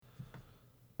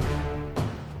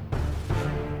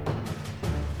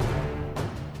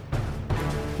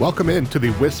Welcome into the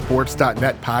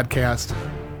WisSports.net podcast,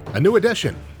 a new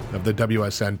edition of the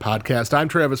WSN podcast. I'm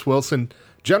Travis Wilson,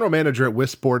 General Manager at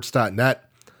WisSports.net,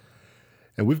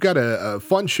 and we've got a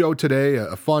fun show today,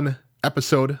 a fun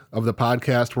episode of the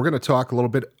podcast. We're going to talk a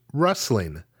little bit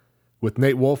wrestling with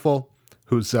Nate Woelfel,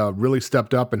 who's really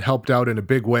stepped up and helped out in a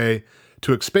big way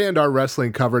to expand our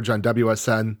wrestling coverage on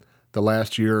WSN the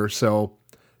last year or so.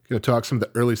 Going to talk some of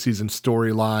the early season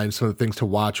storylines, some of the things to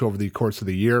watch over the course of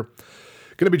the year.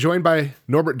 Going to be joined by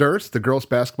Norbert Durst, the girls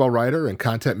basketball writer and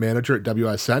content manager at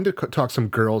WSN, to talk some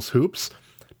girls hoops,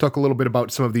 talk a little bit about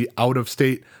some of the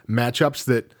out-of-state matchups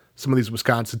that some of these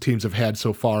Wisconsin teams have had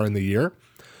so far in the year.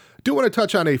 Do want to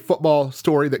touch on a football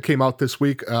story that came out this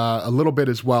week a little bit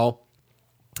as well,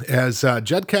 as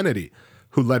Jed Kennedy,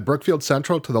 who led Brookfield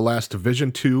Central to the last two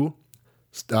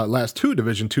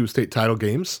Division II state title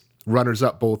games,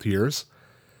 runners-up both years,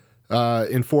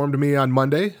 informed me on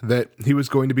Monday that he was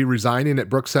going to be resigning at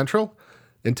Brook Central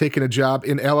and taking a job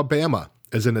in Alabama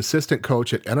as an assistant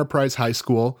coach at Enterprise High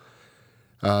School.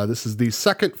 This is the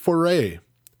second foray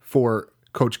for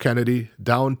Coach Kennedy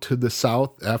down to the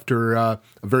South after a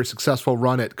very successful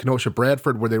run at Kenosha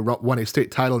Bradford, where they won a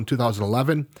state title in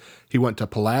 2011. He went to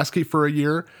Pulaski for a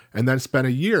year and then spent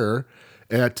a year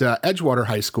at Edgewater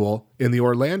High School in the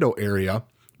Orlando area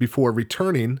before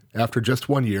returning after just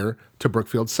 1 year to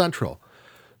Brookfield Central.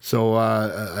 So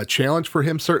a challenge for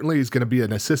him, certainly. He's going to be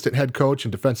an assistant head coach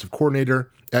and defensive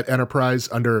coordinator at Enterprise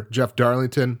under Rick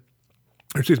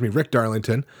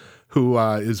Darlington, who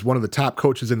is one of the top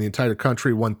coaches in the entire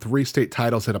country, won 3 state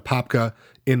titles at Apopka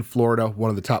in Florida,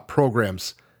 one of the top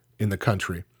programs in the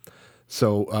country.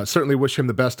 So certainly wish him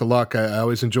the best of luck. I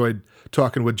always enjoyed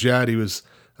talking with Jed. He was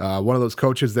one of those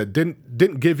coaches that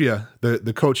didn't give you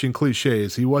the coaching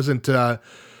cliches. He wasn't vanilla.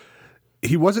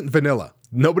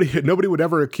 Nobody would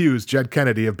ever accuse Jed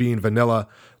Kennedy of being vanilla.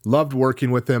 Loved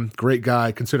working with him. Great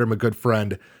guy. Consider him a good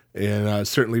friend, and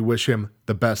certainly wish him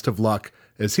the best of luck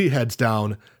as he heads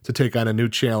down to take on a new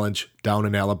challenge down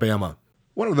in Alabama.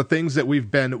 One of the things that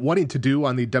we've been wanting to do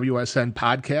on the WSN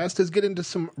podcast is get into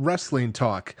some wrestling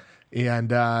talk.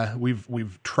 And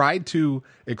we've tried to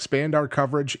expand our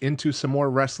coverage into some more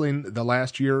wrestling the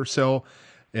last year or so.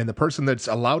 And the person that's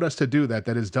allowed us to do that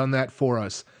has done that for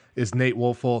us, is Nate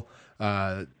Woelfel,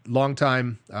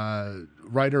 longtime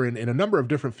writer in a number of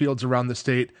different fields around the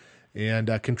state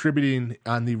and contributing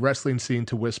on the wrestling scene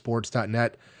to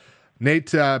WisSports.net.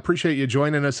 Nate, appreciate you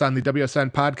joining us on the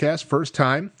WSN podcast. First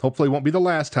time, hopefully won't be the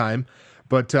last time.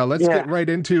 But let's get right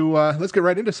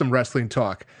into some wrestling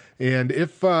talk. And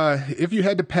if you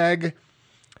had to peg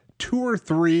 2 or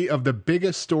 3 of the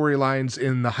biggest storylines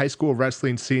in the high school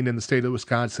wrestling scene in the state of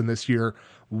Wisconsin this year,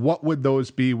 what would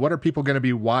those be? What are people going to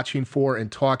be watching for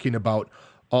and talking about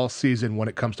all season when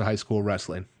it comes to high school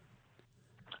wrestling?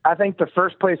 I think the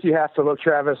first place you have to look,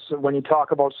 Travis, when you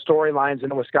talk about storylines in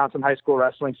the Wisconsin high school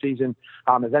wrestling season,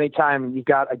 is anytime you've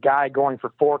got a guy going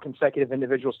for 4 consecutive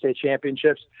individual state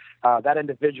championships, that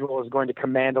individual is going to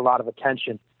command a lot of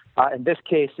attention. In this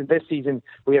case, in this season,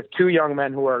 we have 2 young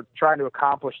men who are trying to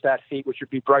accomplish that feat, which would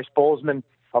be Bryce Bolzman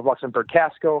of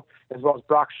Luxembourg-Casco, as well as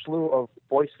Brock Schlew of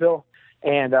Boyceville.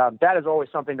 And that is always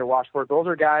something to watch for. Those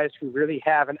are guys who really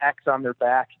have an X on their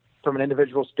back from an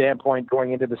individual standpoint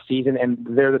going into the season, and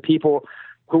they're the people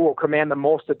who will command the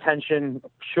most attention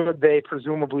should they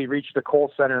presumably reach the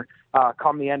Kohl Center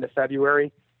come the end of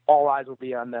February. All eyes will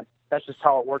be on them. That's just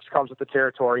how it works, comes with the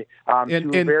territory.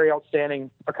 And very outstanding,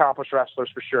 accomplished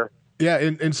wrestlers for sure. Yeah,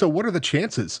 and so what are the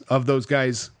chances of those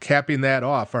guys capping that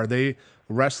off? Are they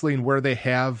wrestling where they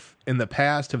have in the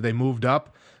past? Have they moved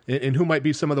up? And who might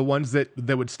be some of the ones that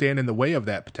would stand in the way of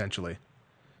that potentially?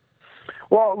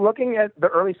 Well, looking at the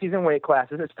early season weight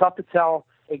classes, it's tough to tell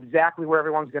exactly where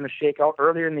everyone's going to shake out.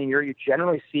 Earlier in the year, you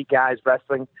generally see guys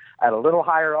wrestling at a little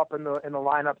higher up in the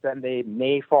lineup than they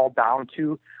may fall down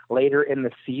to later in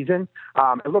the season.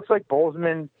 It looks like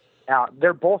Bolzman,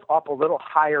 they're both up a little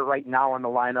higher right now in the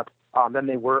lineup than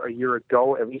they were a year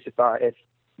ago, at least if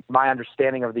my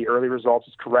understanding of the early results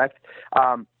is correct.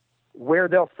 Where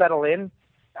they'll settle in,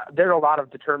 there are a lot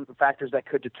of factors that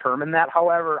could determine that.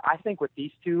 However, I think with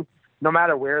these 2, no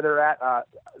matter where they're at,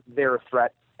 they're a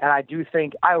threat. And I do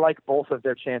think I like both of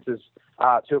their chances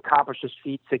to accomplish this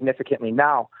feat significantly.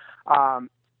 Now,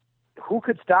 who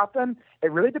could stop them?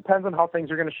 It really depends on how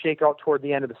things are going to shake out toward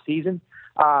the end of the season.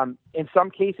 In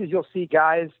some cases, you'll see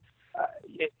guys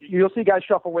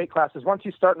shuffle weight classes. Once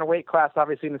you start in a weight class,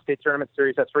 obviously in the state tournament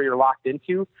series, that's where you're locked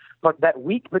into. But that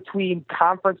week between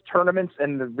conference tournaments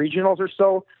and the regionals or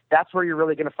so, that's where you're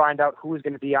really going to find out who is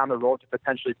going to be on the road to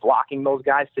potentially blocking those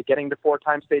guys to getting to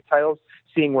 4-time state titles,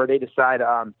 seeing where they decide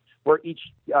where each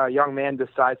young man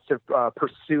decides to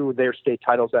pursue their state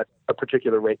titles at a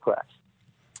particular weight class.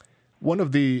 One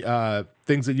of the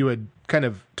things that you had kind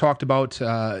of talked about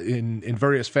in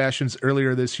various fashions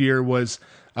earlier this year was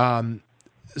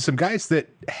some guys that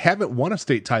haven't won a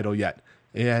state title yet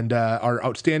and are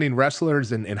outstanding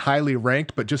wrestlers and highly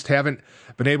ranked, but just haven't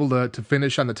been able to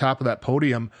finish on the top of that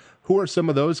podium. Who are some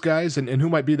of those guys, and who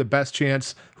might be the best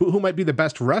chance, who might be the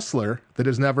best wrestler that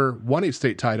has never won a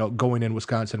state title going in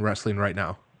Wisconsin wrestling right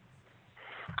now?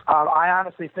 I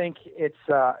honestly think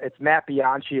it's Matt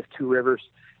Bianchi of Two Rivers.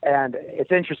 And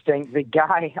it's interesting, the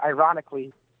guy,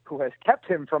 ironically, who has kept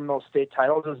him from those state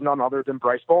titles is none other than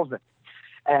Bryce Bozeman.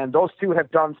 And those two have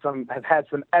had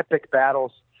some epic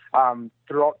battles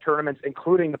throughout tournaments,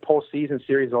 including the postseason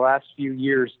series the last few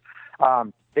years.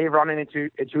 They've run into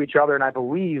each other, and I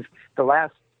believe the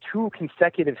last 2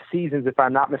 consecutive seasons, if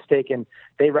I'm not mistaken,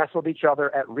 they wrestled each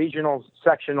other at regionals,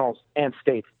 sectionals, and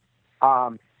states,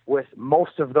 with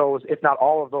most of those, if not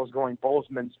all of those, going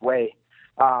Bozeman's way.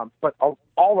 But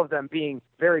all of them being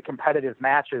very competitive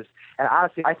matches. And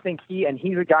honestly, I think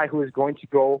he's a guy who is going to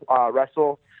go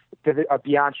wrestle.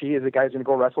 Bianchi is a guy who's going to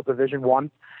go wrestle Division I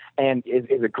and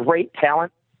is a great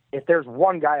talent. If there's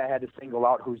one guy I had to single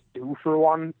out who's due for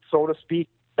one, so to speak,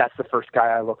 that's the first guy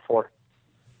I look for.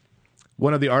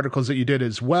 One of the articles that you did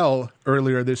as well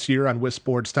earlier this year on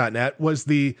WisSports.net was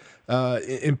the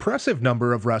impressive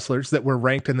number of wrestlers that were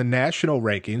ranked in the national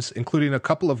rankings, including a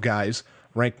couple of guys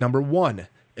ranked number 1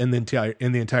 in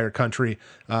the entire country,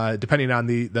 depending on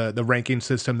the ranking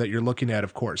system that you're looking at,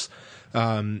 of course.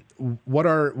 What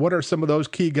are some of those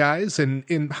key guys,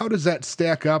 and how does that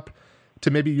stack up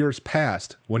to maybe years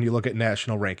past when you look at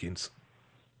national rankings?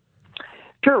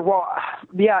 Sure. Well,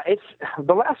 yeah, it's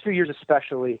the last few years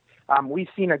especially. We've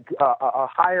seen a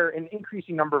higher and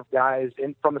increasing number of guys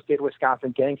from the state of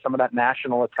Wisconsin getting some of that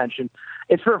national attention.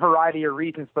 It's for a variety of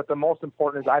reasons, but the most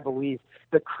important is, I believe,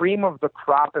 the cream of the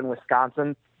crop in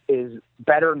Wisconsin is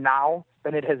better now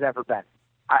than it has ever been.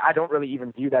 I don't really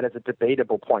even view that as a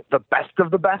debatable point. The best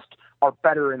of the best are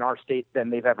better in our state than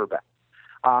they've ever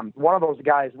been. One of those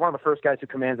guys, one of the first guys who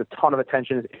commands a ton of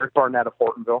attention is Eric Barnett of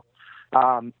Hortonville.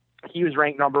 He was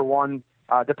ranked number 1,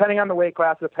 depending on the weight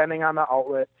class, depending on the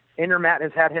outlet. Intermat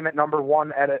has had him at number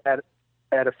 1 at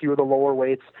a few of the lower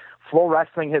weights. Flow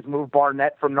Wrestling has moved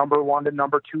Barnett from number 1 to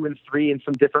number 2 and 3 in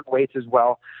some different weights as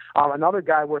well. Another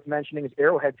guy worth mentioning is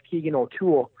Arrowhead's Keegan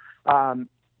O'Toole.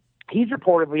 He's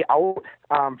reportedly out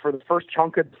for the first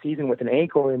chunk of the season with an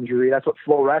ankle injury. That's what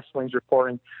Flow Wrestling's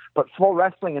reporting. But Flow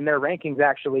Wrestling in their rankings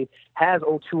actually has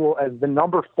O'Toole as the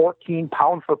number 14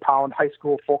 pound-for-pound high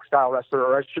school folk style wrestler,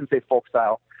 or I shouldn't say folk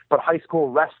style, but high school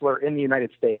wrestler in the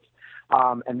United States.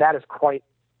 And that is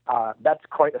that's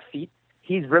quite a feat.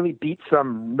 He's really beat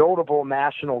some notable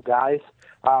national guys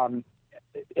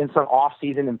in some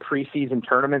off-season and preseason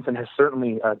tournaments, and has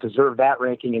certainly deserved that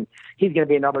ranking. And he's going to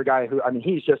be another guy who,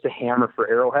 he's just a hammer for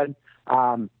Arrowhead.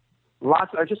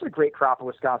 Just a great crop of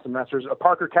Wisconsin wrestlers.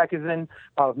 Parker Kekizin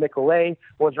of Nicolay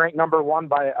was ranked number 1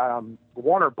 by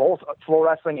one or both Flow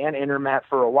Wrestling and Intermat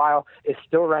for a while. Is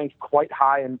still ranked quite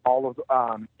high in all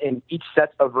of in each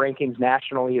set of rankings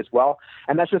nationally as well.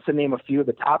 And that's just to name a few of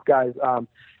the top guys.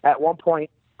 At one point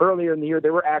earlier in the year,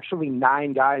 there were actually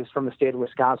 9 guys from the state of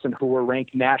Wisconsin who were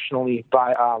ranked nationally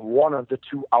by one of the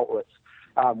 2 outlets,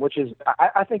 which is,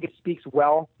 I think it speaks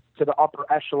well to the upper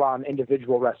echelon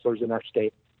individual wrestlers in our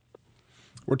state.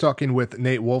 We're talking with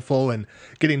Nate Woelfel and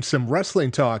getting some wrestling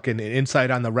talk and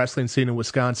insight on the wrestling scene in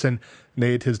Wisconsin.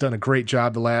 Nate has done a great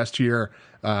job the last year,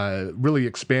 really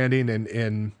expanding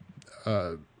and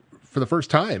for the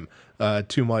first time,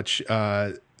 too much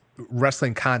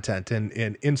wrestling content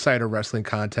and insider wrestling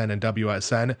content in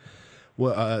WSN.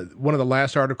 One of the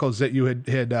last articles that you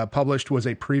had published was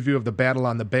a preview of the Battle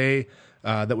on the Bay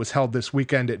that was held this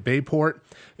weekend at Bayport.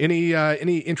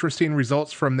 Any interesting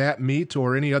results from that meet,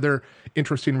 or any other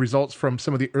interesting results from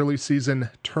some of the early season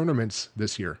tournaments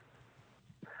this year?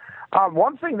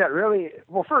 One thing that really,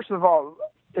 well, first of all,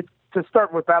 to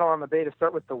start with Battle on the Bay, to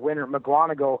start with the winner,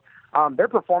 McGlonigo, their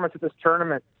performance at this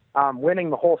tournament, winning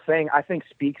the whole thing, I think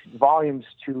speaks volumes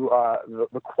to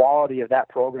the quality of that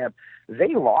program.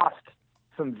 They lost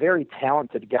some very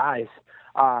talented guys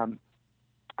in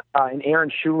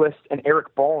Aaron Schulis and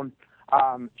Eric Bone.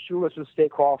 Schulis was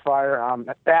state qualifier,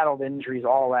 battled injuries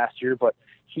all last year, but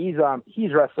he's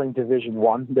wrestling Division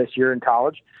I this year in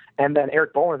college. And then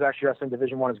Eric Bone is actually wrestling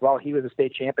Division I as well. He was a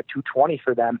state champ at 220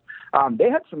 for them. They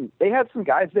had some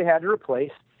guys they had to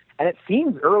replace. And it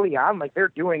seems early on like they're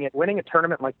doing it, winning a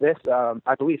tournament like this.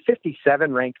 I believe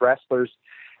 57 ranked wrestlers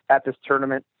at this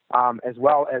tournament, as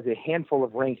well as a handful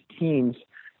of ranked teams.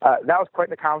 that was quite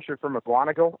an accomplishment for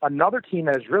McGuanago. Another team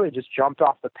that has really just jumped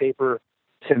off the paper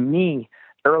to me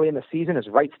early in the season is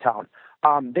Wrightstown.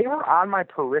 They were on my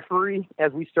periphery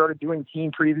as we started doing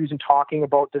team previews and talking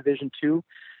about Division II.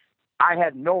 I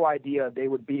had no idea they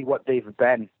would be what they've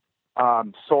been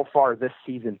so far this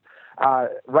season.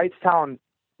 Wrightstown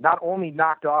not only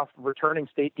knocked off returning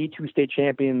D2 state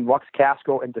champion Lux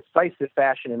Casco in decisive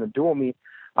fashion in a dual meet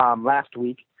last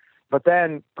week, but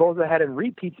then goes ahead and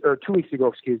repeats, or 2 weeks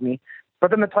ago, but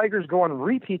then the Tigers go and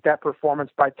repeat that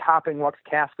performance by topping Lux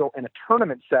Casco in a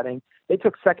tournament setting. They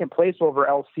took second place over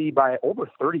LC by over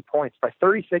 30 points, by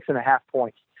 36.5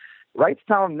 points.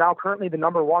 Wrightstown, now currently the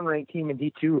number 1 ranked team in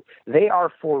D2, they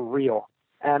are for real.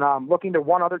 And looking to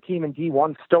one other team in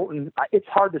D1, Stoughton, it's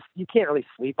hard to, you can't really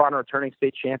sleep on a returning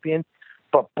state champion,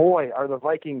 but boy, are the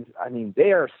Vikings, I mean,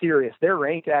 they are serious. They're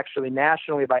ranked actually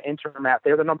nationally by Intermat.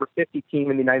 They're the number 50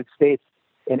 team in the United States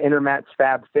in Intermat's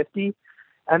Fab 50.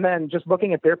 And then just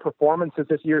looking at their performances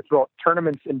this year throughout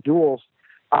tournaments and duels,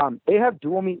 they have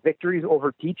dual meet victories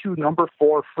over D2 number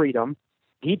 4 Freedom,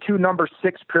 D2 number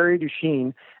 6 Prairie du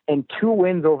Chien, and 2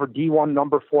 wins over D1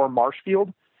 number 4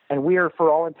 Marshfield. And we are, for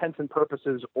all intents and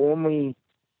purposes, only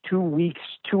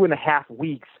 2.5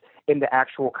 weeks into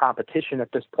actual competition at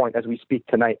this point as we speak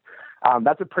tonight.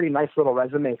 That's a pretty nice little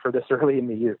resume for this early in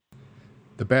the year.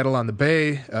 The Battle on the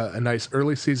Bay, a nice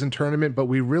early season tournament, but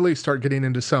we really start getting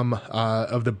into some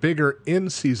of the bigger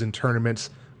in-season tournaments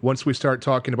once we start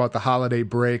talking about the holiday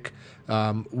break.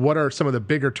 What are some of the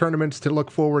bigger tournaments to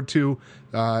look forward to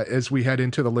as we head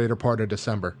into the later part of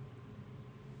December?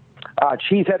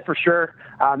 Cheesehead for sure.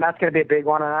 That's going to be a big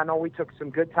one. And I know we took some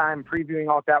good time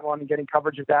previewing out that one and getting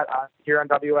coverage of that here on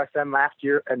WSN last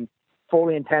year, and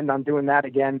fully intend on doing that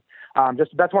again.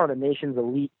 That's one of the nation's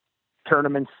elite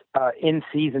tournaments,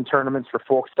 in-season tournaments for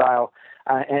folk style,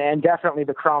 and definitely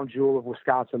the crown jewel of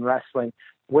Wisconsin wrestling.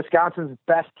 Wisconsin's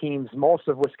best teams, most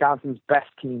of Wisconsin's best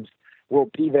teams will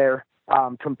be there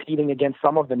competing against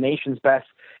some of the nation's best.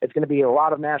 It's going to be a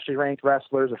lot of nationally ranked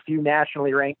wrestlers, a few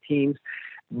nationally ranked teams.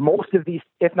 Most of these,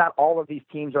 if not all of these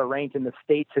teams, are ranked in the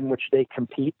states in which they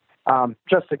compete.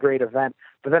 Just a great event.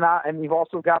 But then, and you've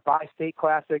also got Bi-State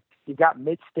Classic. You've got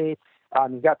Mid-State.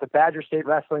 You've got the Badger State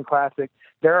Wrestling Classic.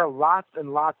 There are lots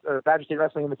and lots, or Badger State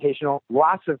Wrestling Invitational,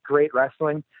 lots of great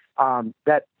wrestling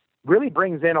that really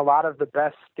brings in a lot of the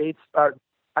best states,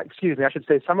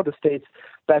 some of the states'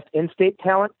 best in-state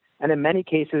talent, and in many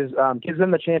cases gives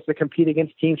them the chance to compete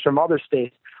against teams from other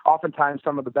states, oftentimes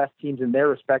some of the best teams in their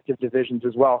respective divisions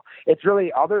as well. It's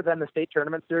really, other than the state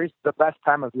tournament series, the best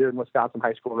time of year in Wisconsin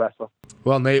high school wrestling.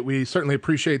 Well, Nate, we certainly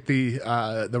appreciate the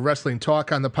wrestling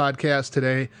talk on the podcast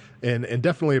today, and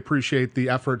definitely appreciate the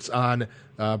efforts on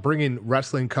bringing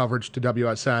wrestling coverage to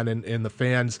WSN and the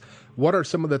fans. What are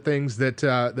some of the things that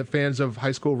the fans of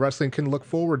high school wrestling can look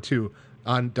forward to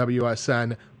on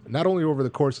WSN, not only over the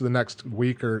course of the next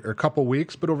week or couple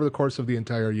weeks, but over the course of the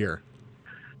entire year?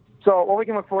 So what we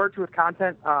can look forward to with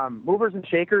content, movers and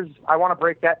shakers, I want to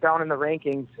break that down in the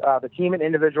rankings, the team and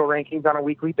individual rankings on a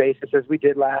weekly basis as we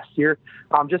did last year,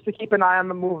 just to keep an eye on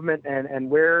the movement and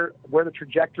where the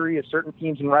trajectory of certain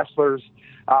teams and wrestlers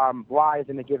lies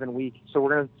in a given week. So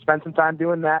we're going to spend some time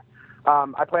doing that.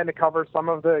 I plan to cover some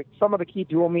of the key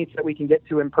dual meets that we can get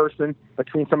to in person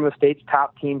between some of the state's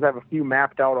top teams. I have a few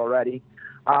mapped out already.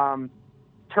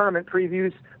 Tournament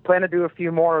previews, plan to do a few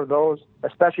more of those,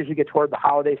 especially as we get toward the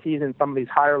holiday season, some of these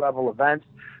higher level events.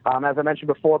 As I mentioned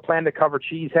before, plan to cover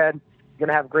Cheesehead. Going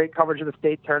to have great coverage of the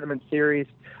state tournament series.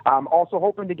 Also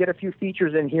hoping to get a few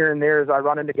features in here and there as I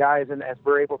run into guys and as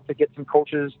we're able to get some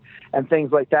coaches and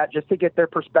things like that, just to get their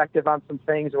perspective on some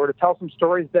things or to tell some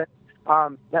stories that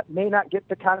may not get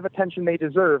the kind of attention they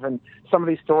deserve, and some of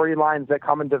these storylines that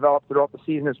come and develop throughout the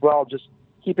season as well, just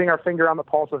keeping our finger on the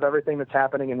pulse of everything that's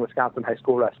happening in Wisconsin high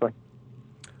school wrestling.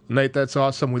 Nate, that's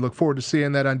awesome. We look forward to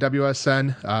seeing that on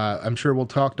WSN. I'm sure we'll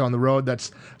talk down the road.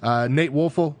 That's Nate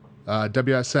Woelfel,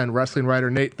 WSN wrestling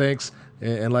writer. Nate, thanks.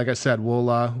 And like I said,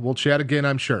 we'll chat again,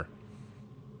 I'm sure.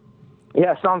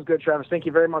 Yeah, sounds good, Travis. Thank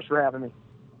you very much for having me.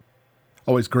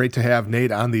 Always great to have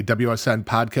Nate on the WSN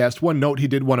podcast. One note he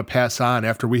did want to pass on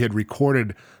after we had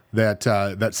recorded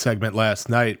that segment last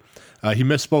night. He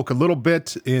misspoke a little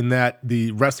bit in that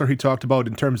the wrestler he talked about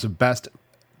in terms of best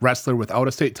wrestler without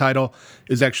a state title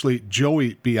is actually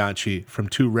Joey Bianchi from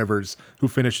Two Rivers, who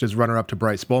finished as runner-up to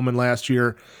Bryce Bowman last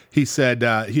year. He said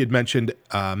he had mentioned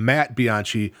Matt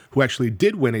Bianchi, who actually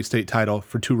did win a state title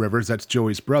for Two Rivers. That's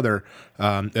Joey's brother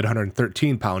at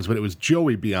 113 pounds, but it was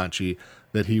Joey Bianchi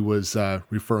that he was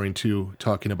referring to,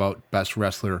 talking about best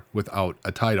wrestler without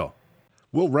a title.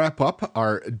 We'll wrap up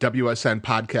our WSN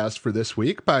podcast for this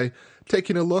week by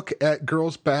taking a look at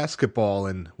girls basketball,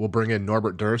 and we'll bring in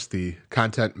Norbert Durst, the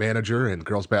content manager and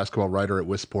girls basketball writer at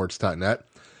WisSports.net.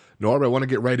 Norbert, I want to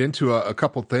get right into a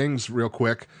couple things real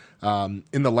quick.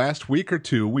 In the last week or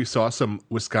two, we saw some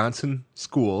Wisconsin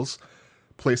schools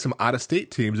play some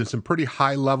out-of-state teams in some pretty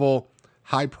high-level,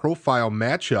 high-profile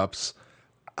matchups.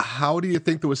 How do you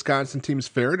think the Wisconsin teams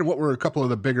fared, and what were a couple of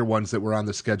the bigger ones that were on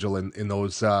the schedule in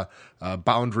those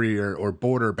boundary or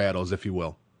border battles, if you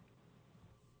will?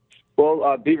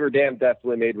 Well, Beaver Dam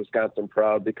definitely made Wisconsin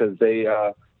proud because they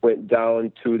went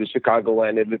down to the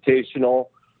Chicagoland Invitational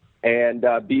and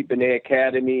beat Benet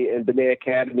Academy. And Benet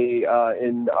Academy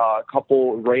in a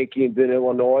couple rankings in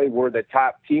Illinois were the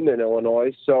top team in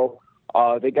Illinois. So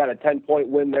they got a 10-point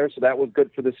win there, so that was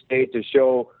good for the state to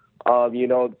show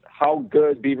how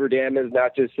good Beaver Dam is,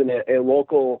 not just in a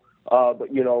local,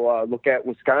 look at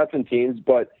Wisconsin teams,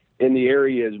 but in the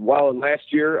area as well. And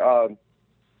last year,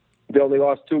 they only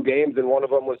lost 2 games, and one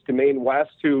of them was to Maine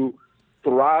West, who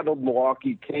throttled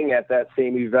Milwaukee King at that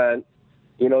same event.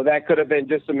 That could have been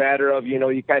just a matter of,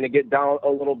 you kind of get down a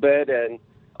little bit, and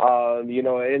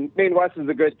Maine West is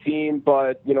a good team,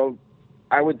 but,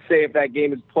 I would say if that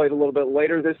game is played a little bit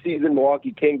later this season,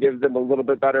 Milwaukee King gives them a little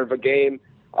bit better of a game.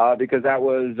 Because that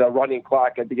was a running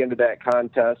clock at the end of that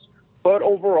contest. But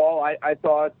overall, I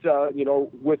thought,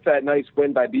 with that nice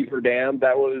win by Beaver Dam,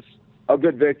 that was a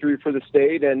good victory for the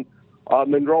state. And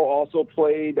Monroe also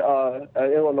played an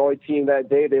Illinois team that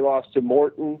day. They lost to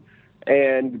Morton,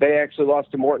 and they actually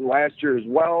lost to Morton last year as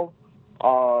well.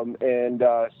 So,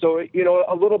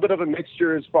 a little bit of a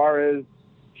mixture as far as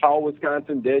how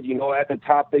Wisconsin did. At the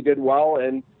top they did well,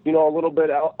 and a little bit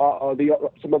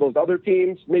some of those other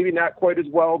teams maybe not quite as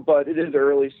well, but it is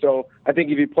early, so I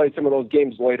think if you play some of those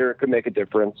games later, it could make a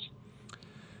difference.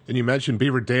 And you mentioned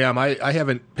Beaver Dam. I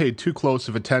haven't paid too close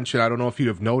of attention. I don't know if you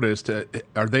have noticed.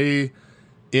 Are they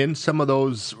in some of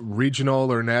those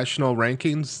regional or national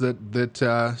rankings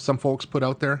that some folks put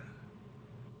out there?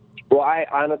 Well, I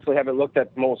honestly haven't looked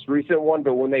at the most recent one,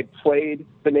 but when they played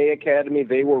Benet Academy,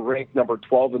 they were ranked number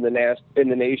 12 in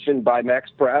the nation by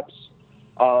Max Preps.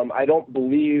 I don't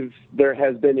believe there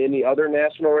has been any other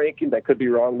national ranking. I could be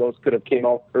wrong. Those could have came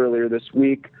out earlier this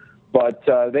week. But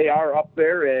they are up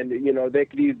there, and, they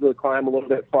could easily climb a little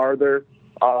bit farther.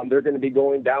 They're going to be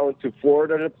going down to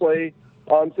Florida to play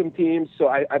some teams. So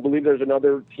I believe there's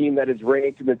another team that is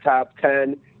ranked in the top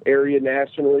 10 area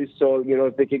nationally. So,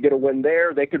 if they could get a win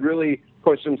there, they could really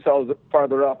push themselves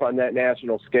farther up on that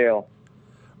national scale.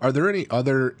 Are there any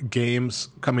other games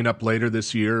coming up later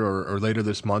this year or later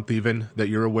this month even that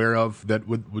you're aware of that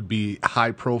would be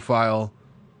high-profile,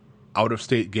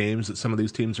 out-of-state games that some of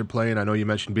these teams are playing? I know you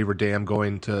mentioned Beaver Dam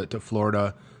going to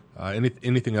Florida.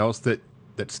 Anything else that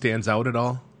stands out at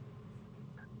all?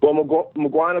 Well,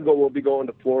 McGuanago will be going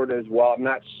to Florida as well. I'm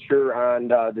not sure on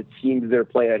the teams they're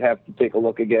playing. I'd have to take a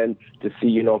look again to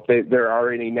see, if there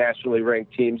are any nationally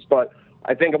ranked teams. But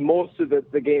I think most of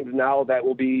the games now that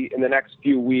will be in the next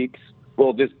few weeks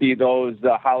will just be those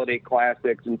holiday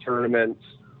classics and tournaments.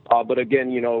 But again,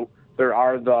 there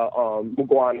are the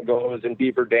McGuanagos and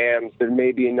Beaver Dams. There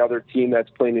may be another team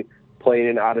that's playing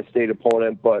an out-of-state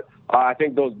opponent. But I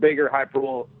think those bigger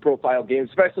high-profile games,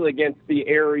 especially against the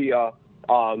area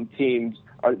teams,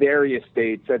 the area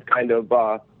states, have kind of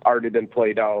already been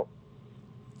played out.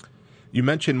 You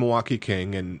mentioned Milwaukee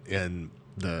King and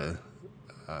the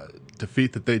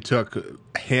defeat that they took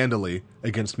handily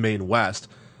against Maine West.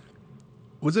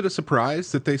 Was it a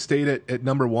surprise that they stayed at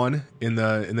number 1 in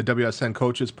the WSN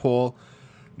coaches poll?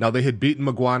 Now, they had beaten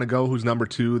McGuanago, who's number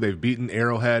 2. They've beaten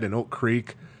Arrowhead and Oak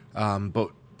Creek. But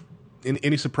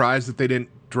any surprise that they didn't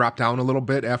drop down a little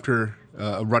bit after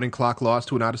a running clock loss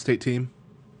to an out-of-state team?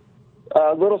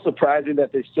 A little surprising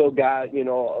that they still got,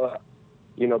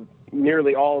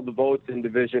 nearly all of the votes in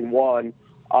Division I.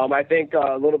 I think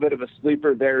a little bit of a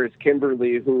sleeper there is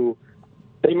Kimberly, who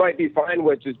they might be fine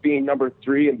with just being number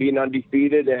 3 and being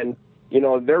undefeated. And,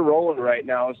 they're rolling right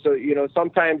now. So,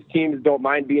 sometimes teams don't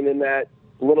mind being in that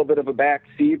little bit of a back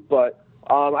seat. But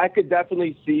I could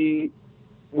definitely see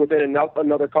within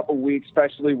another couple of weeks,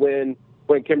 especially when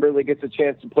Kimberly gets a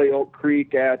chance to play Oak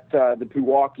Creek at the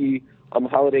Pewaukee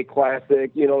Holiday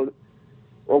Classic,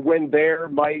 a win there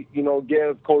might,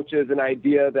 give coaches an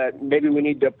idea that maybe we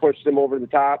need to push them over the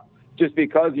top, just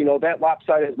because, that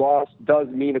lopsided loss does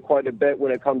mean quite a bit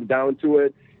when it comes down to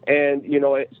it. And,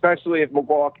 especially if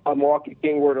Milwaukee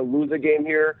King were to lose a game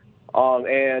here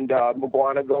and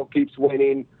McGuanago keeps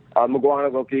winning,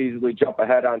 McGuanago can easily jump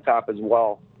ahead on top as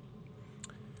well.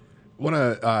 I want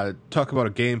to talk about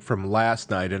a game from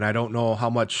last night, and I don't know how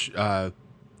much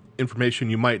information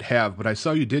you might have, but I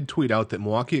saw you did tweet out that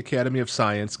Milwaukee Academy of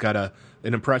Science got an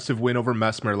impressive win over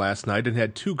Mesmer last night and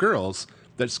had two girls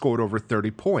that scored over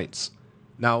 30 points.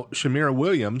 Now, Shamira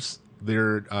Williams,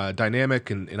 their dynamic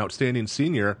and outstanding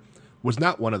senior, was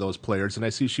not one of those players, and I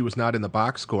see she was not in the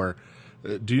box score.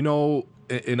 Do you know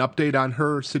an update on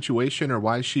her situation or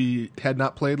why she had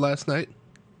not played last night?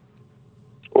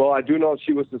 Well, I do know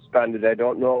she was suspended. I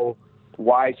don't know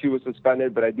why she was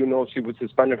suspended, but I do know she was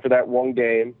suspended for that one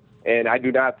game, and I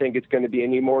do not think it's going to be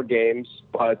any more games,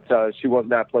 but she was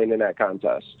not playing in that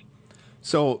contest.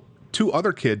 So two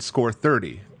other kids score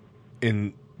 30,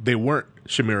 and they weren't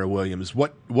Shamira Williams.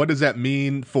 What does that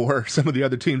mean for some of the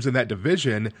other teams in that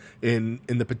division in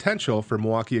the potential for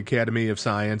Milwaukee Academy of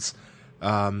Science,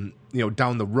 down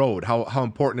the road? How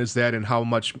important is that, and how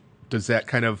much does that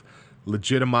kind of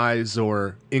legitimize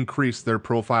or increase their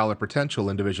profile or potential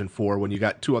in Division IV when you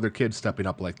got two other kids stepping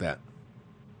up like that?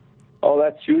 Oh,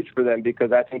 that's huge for them,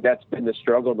 because I think that's been the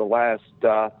struggle the last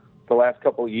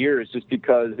couple of years, just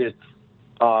because it's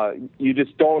you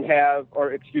just don't have,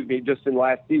 just in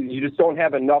last season, you just don't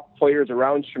have enough players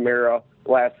around Shamira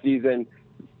last season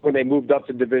when they moved up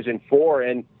to Division IV.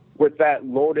 And with that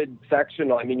loaded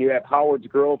sectional, I mean, you have Howard's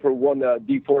Grove, who won the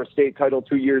D4 state title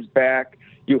 2 years back.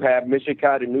 You have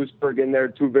Michigan and Newsburg in there,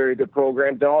 two very good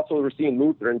programs. And also we're seeing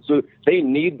Lutheran. So they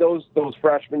need those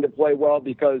freshmen to play well,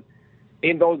 because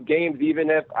in those games,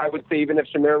 even if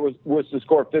Shamira was to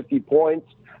score 50 points,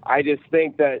 I just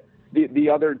think that the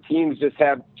other teams just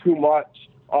have too much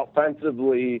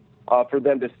offensively for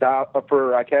them to stop,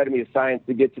 for Academy of Science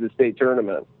to get to the state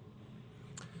tournament.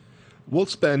 We'll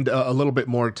spend a little bit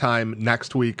more time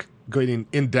next week going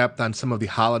in depth on some of the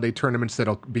holiday tournaments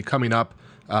that'll be coming up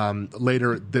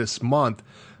later this month.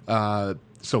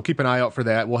 So keep an eye out for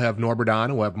that. We'll have Norbert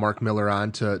on. We'll have Mark Miller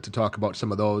on to talk about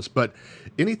some of those. But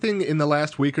anything in the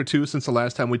last week or two since the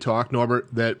last time we talked,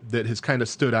 Norbert, that has kind of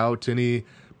stood out? Any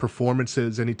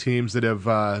performances, any teams that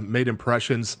have made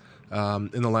impressions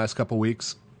in the last couple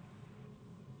weeks?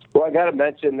 Well, I got to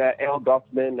mention that Al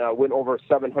Guthman went over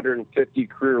 750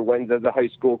 career wins as a high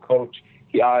school coach.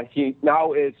 He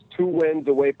now is 2 wins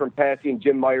away from passing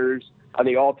Jim Myers on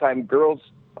the all-time girls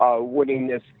winning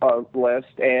this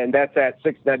list, and that's at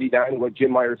 699, what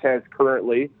Jim Myers has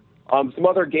currently. Some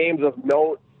other games of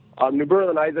note: New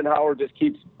Berlin Eisenhower just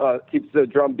keeps the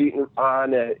drum beating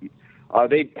on.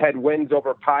 They had wins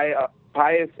over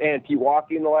Pius and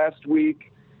Pewaukee in the last week.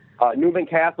 Newman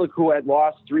Catholic, who had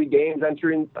lost 3 games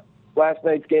entering last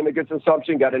night's game against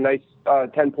Assumption, got a nice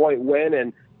 10-point win,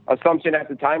 and Assumption at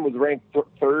the time was ranked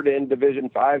 3rd in Division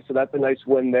 5, so that's a nice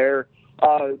win there.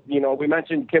 We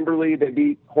mentioned Kimberly. They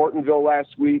beat Hortonville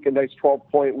last week, a nice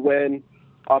 12-point win.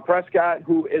 Prescott,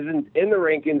 who isn't in the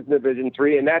rankings in Division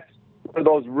 3, and that's one of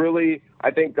those really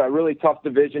tough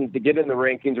divisions to get in the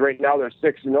rankings. Right now they're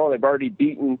 6-0. They've already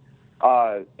beaten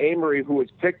Amory, who was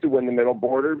picked to win the middle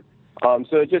border.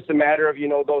 So it's just a matter of,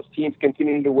 those teams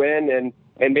continuing to win,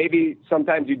 and maybe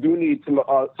sometimes you do need some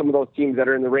of those teams that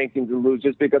are in the rankings to lose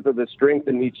just because of the strength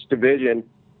in each division.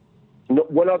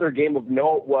 One other game of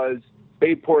note was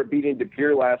Bayport beating De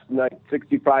Pere last night,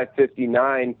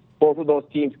 65-59. Both of those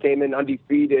teams came in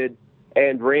undefeated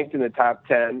and ranked in the top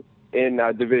 10 in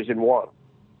Division 1.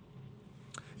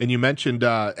 And you mentioned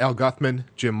Al Guthman,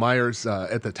 Jim Myers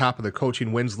at the top of the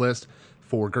coaching wins list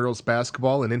for girls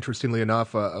basketball. And interestingly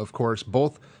enough, of course,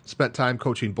 both spent time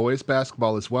coaching boys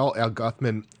basketball as well. Al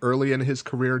Guthman early in his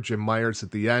career, Jim Myers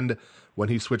at the end when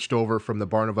he switched over from the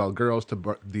Barneveld girls to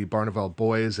the Barneveld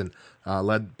boys and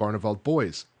led Barneveld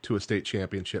boys to a state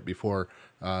championship before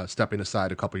stepping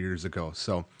aside a couple years ago.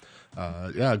 So,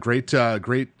 great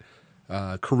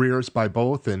careers by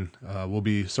both, and will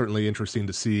be certainly interesting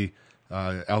to see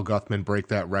Al Guthman break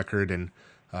that record, and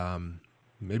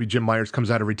maybe Jim Myers comes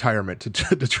out of retirement to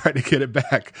try to get it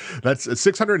back. That's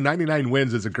 699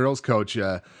 wins as a girls coach.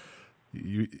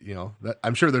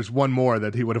 I'm sure there's one more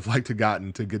that he would have liked to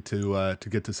gotten to get to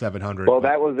 700. Well,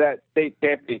 that was that state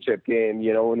championship game,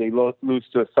 when he lose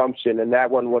to Assumption, and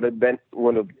that one would have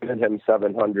given him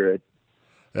 700.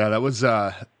 Yeah, that was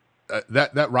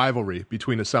that rivalry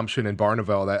between Assumption and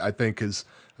Barneveld. I think is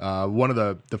one of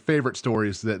the favorite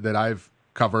stories that I've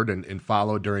covered and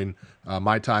followed during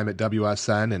my time at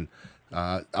WSN, and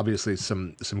obviously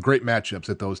some great matchups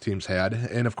that those teams had.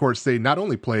 And of course, they not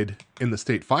only played in the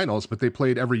state finals, but they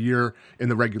played every year in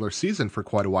the regular season for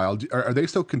quite a while. Are they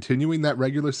still continuing that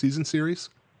regular season series?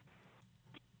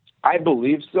 I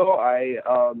believe so.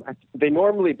 They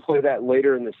normally play that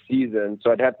later in the season,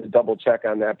 so I'd have to double check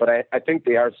on that. But I think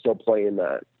they are still playing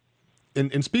that.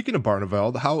 And speaking of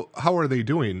Barneveld, how are they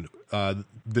doing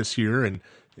this year? And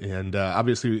And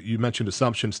obviously, you mentioned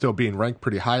Assumption still being ranked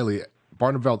pretty highly.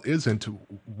 Barneveld isn't.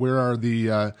 Where are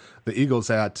the Eagles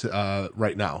at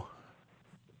right now?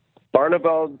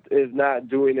 Barneveld is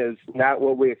not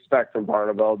what we expect from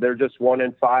Barneveld. They're just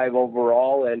 1-5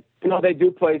 overall, and they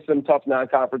do play some tough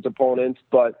non-conference opponents,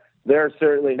 but they're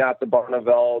certainly not the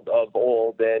Barneveld of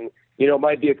old. And it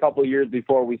might be a couple years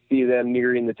before we see them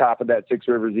nearing the top of that Six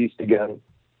Rivers East again.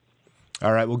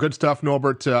 All right, well, good stuff,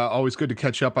 Norbert. Always good to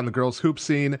catch up on the girls' hoop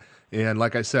scene. And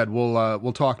like I said,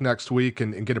 we'll talk next week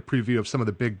and get a preview of some of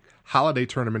the big holiday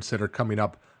tournaments that are coming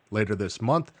up later this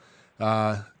month.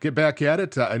 Get back at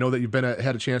it. I know that you've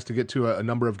had a chance to get to a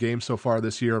number of games so far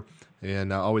this year,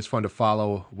 and always fun to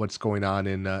follow what's going on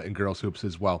in girls' hoops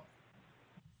as well.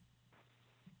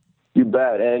 You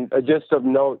bet. And just of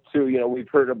note, too, we've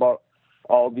heard about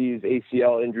all these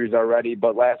ACL injuries already,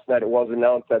 but last night it was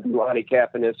announced that Lonnie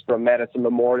Kapanis from Madison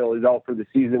Memorial is out for the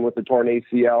season with a torn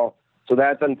ACL. So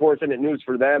that's unfortunate news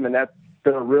for them, and that's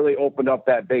going to really open up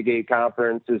that Big 8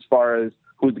 conference as far as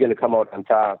who's going to come out on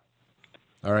top.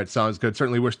 All right, sounds good.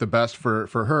 Certainly wish the best for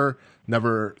her.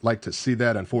 Never like to see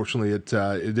that. Unfortunately, it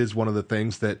is one of the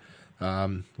things that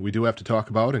we do have to talk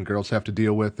about and girls have to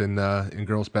deal with in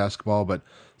girls basketball, but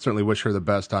certainly wish her the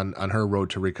best on her road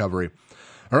to recovery.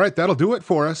 All right, that'll do it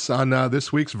for us on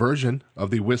this week's version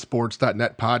of the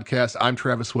WisSports.net podcast. I'm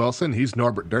Travis Wilson. He's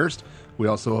Norbert Durst. We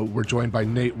also were joined by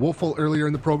Nate Wolfel earlier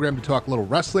in the program to talk a little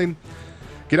wrestling.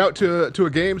 Get out to a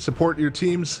game, support your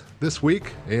teams this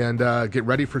week, and get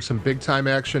ready for some big-time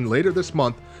action later this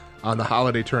month on the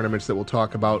holiday tournaments that we'll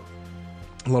talk about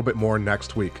a little bit more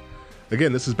next week.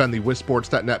 Again, this has been the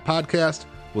WisSports.net podcast.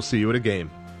 We'll see you at a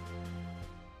game.